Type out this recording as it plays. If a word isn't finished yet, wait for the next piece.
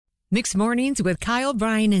Mixed Mornings with Kyle,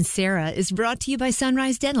 Brian, and Sarah is brought to you by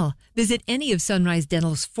Sunrise Dental. Visit any of Sunrise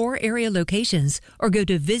Dental's 4 area locations or go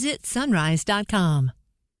to visitsunrise.com.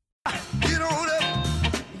 Get on up,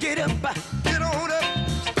 get up, get on up.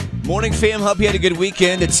 Morning, fam. Hope you had a good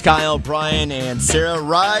weekend. It's Kyle, Brian, and Sarah.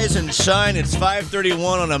 Rise and shine. It's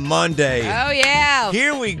 5:31 on a Monday. Oh, yeah.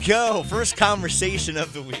 Here we go. First conversation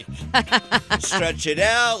of the week. Stretch it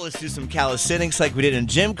out. Let's do some calisthenics like we did in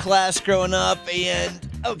gym class growing up. And,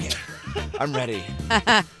 okay, I'm ready.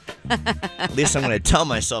 At least I'm going to tell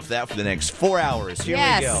myself that for the next 4 hours. Here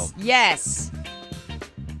we go. Yes.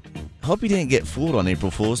 Hope you didn't get fooled on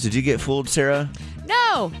April Fool's. Did you get fooled, Sarah?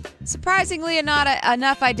 No. Surprisingly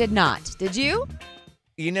enough, I did not. Did you?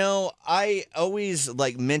 You know, I always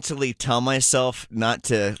mentally tell myself not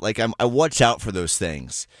to, I watch out for those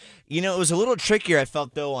things. You know, it was a little trickier, I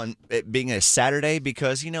felt, though, on it being a Saturday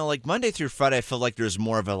because, Monday through Friday, I feel like there's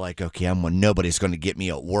more of a, okay, nobody's going to get me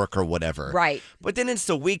at work or whatever. Right. But then it's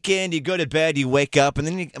the weekend, you go to bed, you wake up, and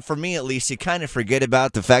then, for me at least, you kind of forget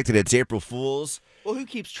about the fact that it's April Fool's. Well, who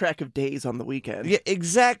keeps track of days on the weekend? Yeah,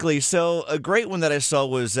 exactly. So a great one that I saw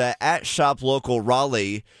was at Shop Local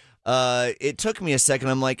Raleigh. It took me a second.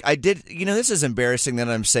 I'm like, this is embarrassing that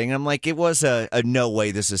I'm saying. I'm like, it was a no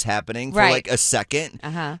way this is happening for a second.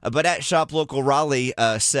 Uh-huh. But at Shop Local Raleigh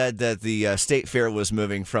said that the State Fair was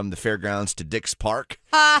moving from the fairgrounds to Dick's Park.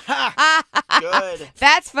 Good.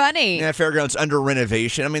 That's funny. Yeah, fairgrounds under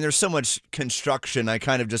renovation. I mean, there's so much construction. I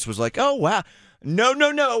kind of just was like, oh, wow. No,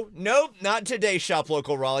 not today, Shop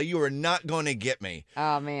Local Raleigh. You are not going to get me.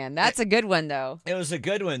 Oh, man. That's a good one, though. It was a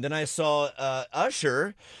good one. Then I saw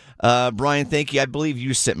Usher. Brian, thank you. I believe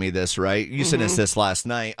you sent me this, right? You sent us this last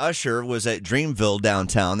night. Usher was at Dreamville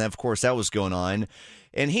downtown. Of course, that was going on.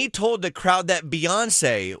 And he told the crowd that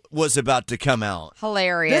Beyonce was about to come out.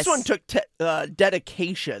 Hilarious. This one took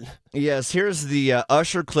dedication. Yes, here's the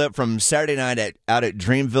Usher clip from Saturday night out at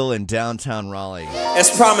Dreamville in downtown Raleigh. As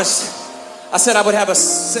promised, I said I would have a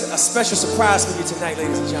special surprise for you tonight,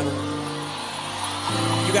 ladies and gentlemen.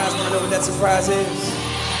 You guys want to know what that surprise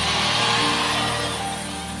is?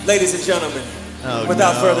 Ladies and gentlemen,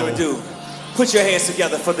 without further ado, put your hands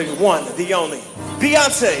together for the one, the only,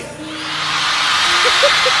 Beyonce.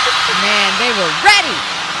 Man, they were ready.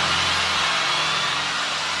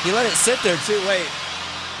 He let it sit there, too. Wait.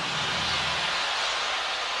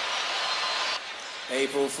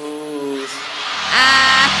 April Fools.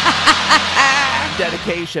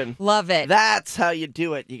 Dedication. Love it. That's how you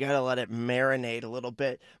do it. You got to let it marinate a little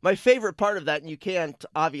bit. My favorite part of that, and you can't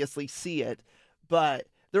obviously see it, but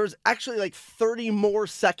there was actually 30 more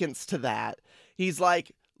seconds to that. He's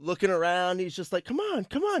looking around. He's just come on.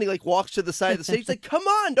 He walks to the side of the stage. He's like, come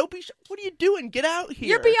on, don't be shy. What are you doing? Get out here.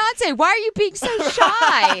 You're Beyonce. Why are you being so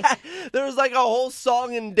shy? There was a whole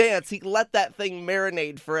song and dance. He let that thing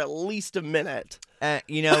marinate for at least a minute.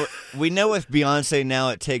 We know with Beyonce now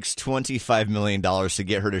it takes $25 million to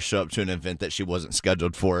get her to show up to an event that she wasn't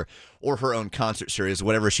scheduled for, or her own concert series,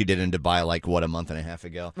 whatever she did in Dubai a month and a half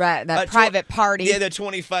ago. Right, that private party. Yeah, the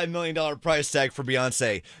 $25 million price tag for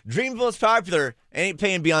Beyonce. Dreamville's popular. Ain't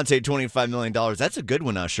paying Beyonce $25 million. That's a good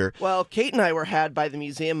one, Usher. Well, Kate and I were had by the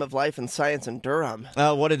Museum of Life and Science in Durham.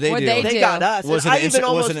 What did they do? They got us. Was it an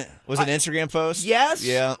Instagram post? Yes.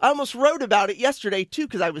 Yeah. I almost wrote about it yesterday, too,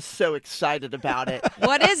 because I was so excited about it.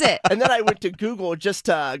 What is it? And then I went to Google just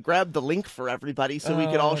to grab the link for everybody so we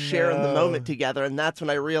could all share in the moment together. And that's when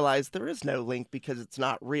I realized there is no link because it's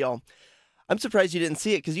not real. I'm surprised you didn't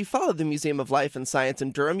see it because you followed the Museum of Life and Science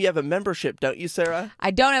in Durham. You have a membership, don't you, Sarah?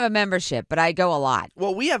 I don't have a membership, but I go a lot.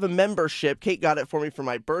 Well, we have a membership. Kate got it for me for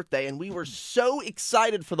my birthday, and we were so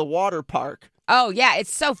excited for the water park. Oh, yeah,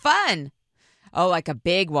 it's so fun. Oh, like a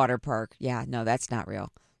big water park. Yeah, no, that's not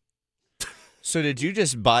real. So did you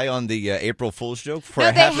just buy on the April Fool's joke for no,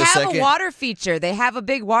 a half a second? they have a water feature. They have a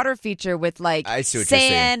big water feature with I see what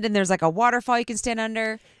sand, and there's a waterfall you can stand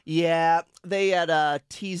under. Yeah, they had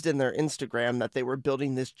teased in their Instagram that they were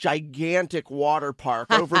building this gigantic water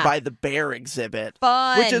park over by the bear exhibit.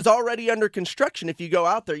 Fun. Which is already under construction. If you go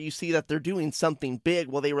out there, you see that they're doing something big.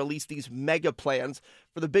 Well, they released these mega plans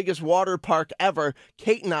for the biggest water park ever.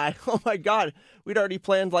 Kate and I, oh my God, we'd already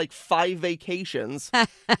planned 5 vacations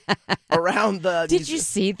around the... Did you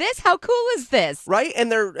see this? How cool is this? Right?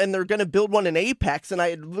 And they're going to build one in Apex, and I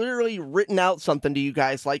had literally written out something to you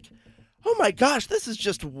guys oh my gosh, this is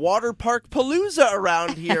just water park palooza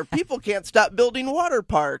around here. People can't stop building water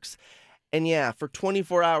parks. And yeah, for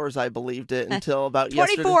 24 hours I believed it until about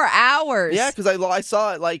 24 yesterday. hours? Yeah, because I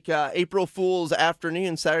saw it April Fool's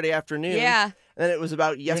afternoon, Saturday afternoon. Yeah. And then it was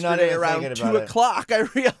about not yesterday even around thinking 2 about it. o'clock. I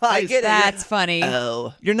realized. I get it. That's funny.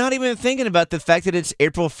 Oh. You're not even thinking about the fact that it's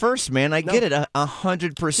April 1st, man. I get it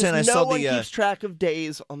 100%. I No saw one the. keeps track of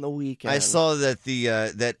days on the weekend. I saw that the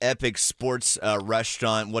that Epic Sports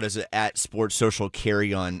restaurant, what is it, at Sports Social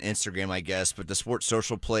Carry on Instagram, I guess, but the Sports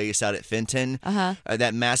Social place out at Fenton,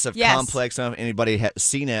 that massive Yes. complex. I don't know if anybody has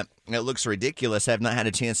seen it. It looks ridiculous. I have not had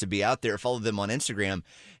a chance to be out there. Follow them on Instagram,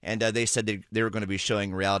 and they said they were going to be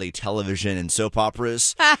showing reality television and soap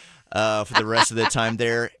operas for the rest of the time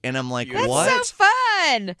there. And I'm like, That's what? so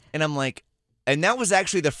fun. And I'm like, and that was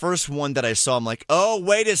actually the first one that I saw. I'm like, oh,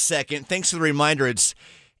 wait a second. Thanks for the reminder. It's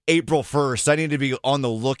April 1st. I need to be on the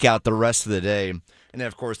lookout the rest of the day. And then,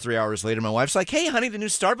 of course, 3 hours later, my wife's like, hey, honey, the new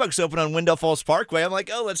Starbucks opened on Wendell Falls Parkway. I'm like,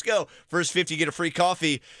 oh, let's go. First 50, get a free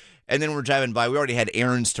coffee. And then we're driving by. We already had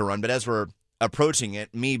errands to run. But as we're approaching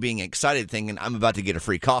it, me being excited, thinking I'm about to get a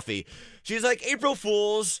free coffee, she's like, April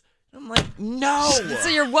Fools. I'm like, no. So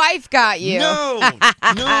your wife got you. No.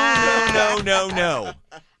 No.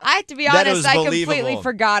 I have to be That honest, was I completely believable.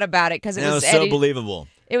 forgot about it because it That was was so Eddie. believable.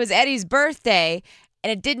 It was Eddie's birthday,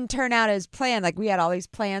 and it didn't turn out as planned. Like, we had all these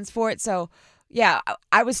plans for it. So, yeah,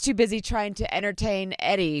 I was too busy trying to entertain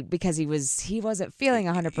Eddie because he wasn't feeling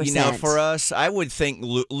 100%. You know, for us, I would think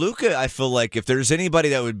Luca, I feel like if there's anybody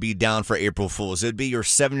that would be down for April Fools, it'd be your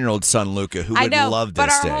 7-year-old son, Luca, who I would know, love but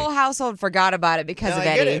this our day. whole household forgot about it because No, of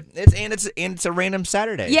I get Eddie. it. It's a random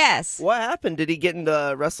Saturday. Yes. What happened? Did he get into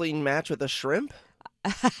a wrestling match with a shrimp?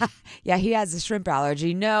 Yeah, he has a shrimp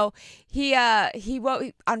allergy. No, he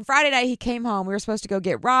on Friday night he came home. We were supposed to go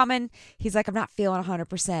get ramen. He's like, I'm not feeling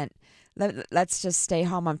 100%. Let's just stay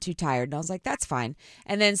home. I'm too tired. And I was like, that's fine.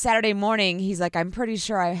 And then Saturday morning, he's like, I'm pretty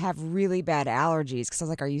sure I have really bad allergies. Because I was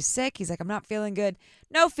like, are you sick? He's like, I'm not feeling good.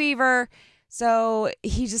 No fever. So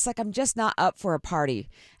he's just like, I'm just not up for a party.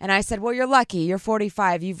 And I said, well, you're lucky. You're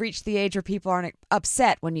 45. You've reached the age where people aren't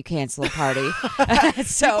upset when you cancel a party.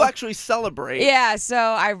 So People actually celebrate. yeah,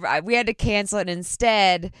 so we had to cancel it. And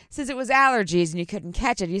instead, since it was allergies and you couldn't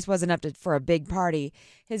catch it, he just wasn't up for a big party.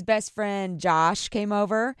 His best friend Josh came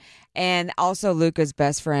over, and also Luca's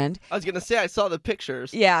best friend. I was going to say, I saw the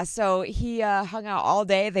pictures. Yeah, so he hung out all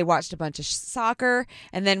day. They watched a bunch of soccer,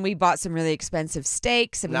 and then we bought some really expensive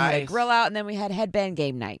steaks, and we had a Nice. grill out, and then we had headband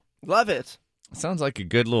game night. Love it. Sounds like a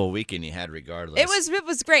good little weekend you had regardless. It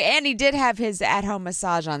was great, and he did have his at-home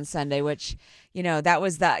massage on Sunday, which, you know, that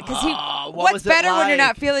was the because what what's was it better when you're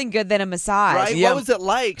not like? feeling good than a massage? Right? Yeah. What was it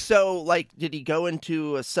like? So, did he go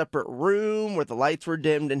into a separate room where the lights were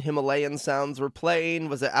dimmed and Himalayan sounds were playing?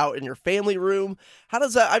 Was it out in your family room? How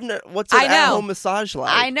does that? What's an I know. at-home massage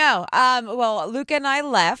like? I know. Well, Luca and I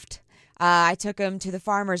left. I took him to the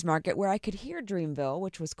farmer's market where I could hear Dreamville,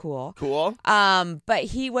 which was cool. Cool. But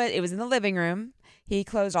it was in the living room. He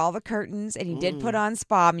closed all the curtains, and he did put on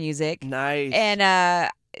spa music. Nice.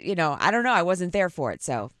 And you know, I don't know. I wasn't there for it,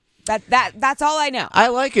 so that's all I know. I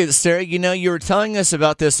like it, Sarah. You know, you were telling us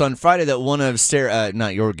about this on Friday that one of Sarah,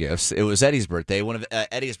 not your gifts, it was Eddie's birthday. One of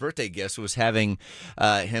Eddie's birthday gifts was having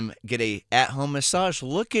him get a at-home massage.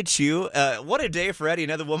 Look at you. What a day for Eddie.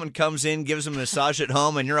 Another woman comes in, gives him a massage at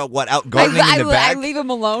home, and you're out gardening in the back? I leave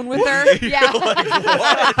him alone with her. Yeah. Like,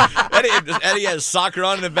 what? Eddie has soccer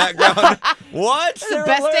on in the background. What? the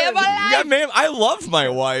best day of my life. Yeah, ma'am. I love my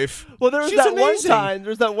wife. Well, there was She's that amazing. one time.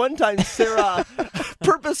 There's that one time Sarah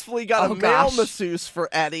purposefully got Oh, a male gosh. masseuse for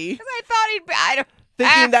Eddie, I thought he'd be. I don't.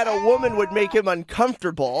 thinking that a woman would make him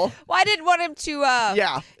uncomfortable. Well, I didn't want him to.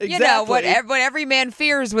 Yeah, You know what exactly. every man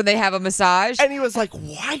fears when they have a massage. And he was like,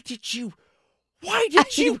 "Why did you?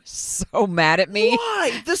 He was so mad at me.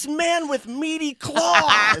 Why this man with meaty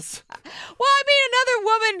claws?" Well, I mean, another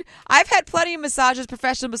woman. I've had plenty of massages,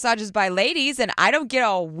 professional massages by ladies, and I don't get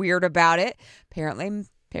all weird about it.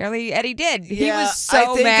 Apparently, Eddie did. He Yeah, was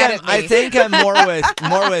so mad at me. I think I'm more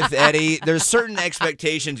with Eddie. There's certain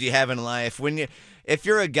expectations you have in life if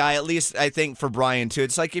you're a guy, at least I think for Brian too,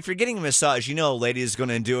 it's like if you're getting a massage, you know a lady is going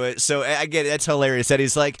to do it. So I get it. That's hilarious that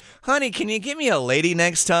he's like, honey, can you give me a lady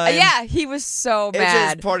next time? Yeah, he was so It's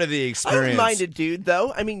mad. just part of the I experience. don't mind it, dude.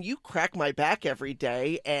 Though I mean, you crack my back every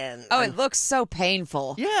day, and Oh, it looks so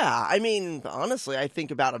painful. yeah. I mean, honestly, I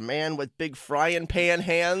think about a man with big frying pan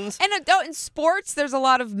hands. And in sports, there's a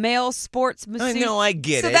lot of male sports I masseuse. know, I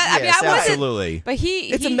get So it. that- I mean, yes, I wasn't- absolutely. But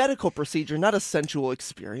It's a medical procedure, not a sensual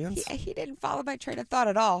experience. he didn't follow my train of thought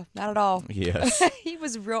at all. Not at all. Yes. He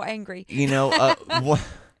was real angry You know,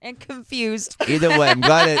 and confused. either way, I'm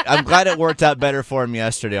glad it worked out better for him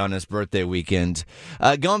yesterday on his birthday weekend.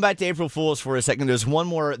 Going back to April Fools for a second, there's one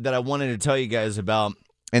more that I wanted to tell you guys about.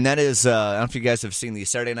 And that is, I don't know if you guys have seen the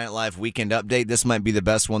Saturday Night Live Weekend Update. This might be the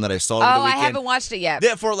best one that I saw over the weekend. I haven't watched it yet.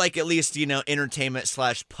 Therefore, like at least, entertainment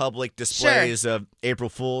 / public displays of April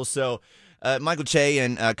Fools. So Michael Che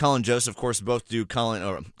and Colin Joseph, of course, both do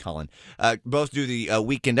both do the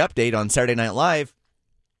Weekend Update on Saturday Night Live.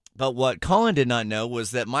 But what Colin did not know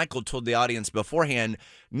was that Michael told the audience beforehand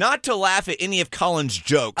not to laugh at any of Colin's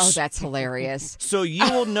jokes. Oh, that's hilarious. So you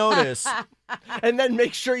will notice... And then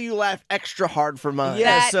make sure you laugh extra hard for mine.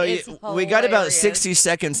 Yeah, That so we got about 60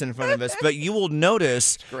 seconds in front of us, but you will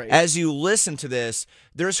notice as you listen to this,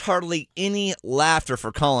 there's hardly any laughter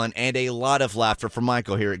for Colin and a lot of laughter for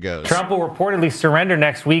Michael. Here it goes. Trump will reportedly surrender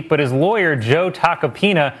next week, but his lawyer, Joe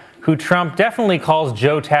Tacopina, who Trump definitely calls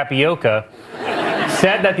Joe Tapioca,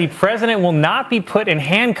 said that the president will not be put in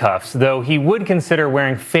handcuffs, though he would consider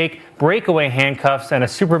wearing fake breakaway handcuffs and a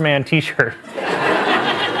Superman t-shirt.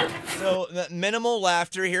 So minimal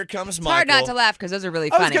laughter. Here comes Michael. Hard not to laugh because those are really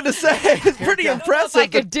funny. I was going to say, it's pretty impressive. I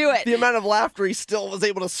could do it. The amount of laughter he still was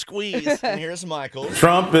able to squeeze. And here's Michael.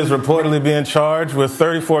 Trump is reportedly being charged with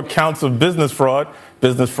 34 counts of business fraud.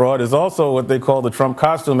 Business fraud is also what they call the Trump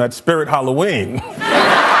costume at Spirit Halloween.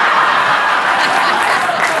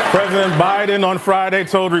 President Biden on Friday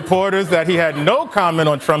told reporters that he had no comment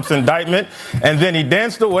on Trump's indictment, and then he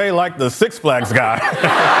danced away like the Six Flags guy.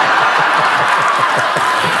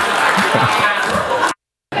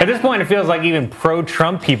 At this point, it feels like even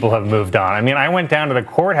pro-Trump people have moved on. I mean, I went down to the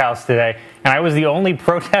courthouse today, and I was the only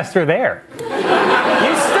protester there. You stink!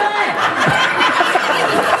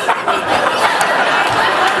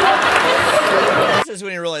 This is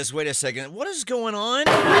when you realize, wait a second, what is going on?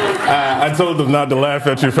 I told them not to laugh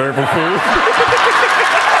at you for April Fools.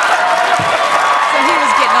 So he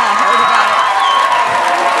was getting all hurt about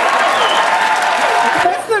it.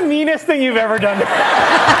 That's the meanest thing you've ever done.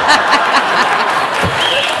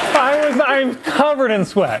 I'm covered in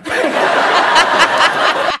sweat. He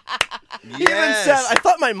even said, I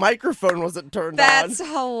thought my microphone wasn't turned That's on.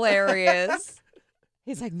 hilarious.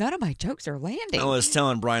 He's like, none of my jokes are landing. I was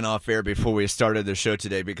telling Brian off air before we started the show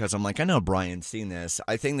today because I'm like, I know Brian's seen this.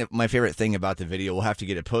 I think that my favorite thing about the video, we'll have to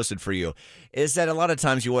get it posted for you, is that a lot of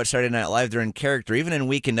times you watch Saturday Night Live, they're in character. Even in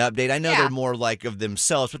Weekend Update, I know they're more like of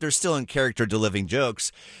themselves, but they're still in character delivering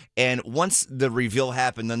jokes. And once the reveal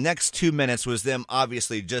happened, the next 2 minutes was them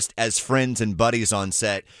obviously just as friends and buddies on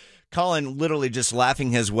set. Colin literally just laughing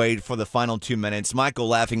his way for the final 2 minutes. Michael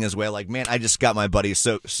laughing his way like, man, I just got my buddy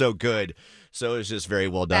so good. So it was just very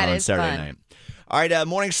well done on Saturday night. All right,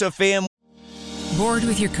 Morning Show fam. Bored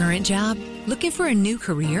with your current job? Looking for a new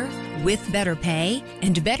career? With better pay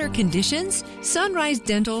and better conditions? Sunrise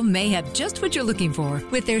Dental may have just what you're looking for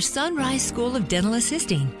with their Sunrise School of Dental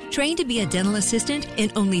Assisting. Trained to be a dental assistant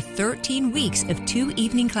in only 13 weeks of 2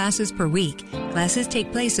 evening classes per week. Classes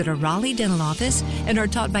take place at a Raleigh dental office and are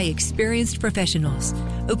taught by experienced professionals.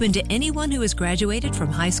 Open to anyone who has graduated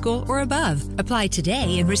from high school or above. Apply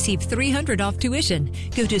today and receive $300 off tuition.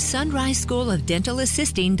 Go to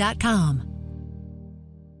sunriseschoolofdentalassisting.com.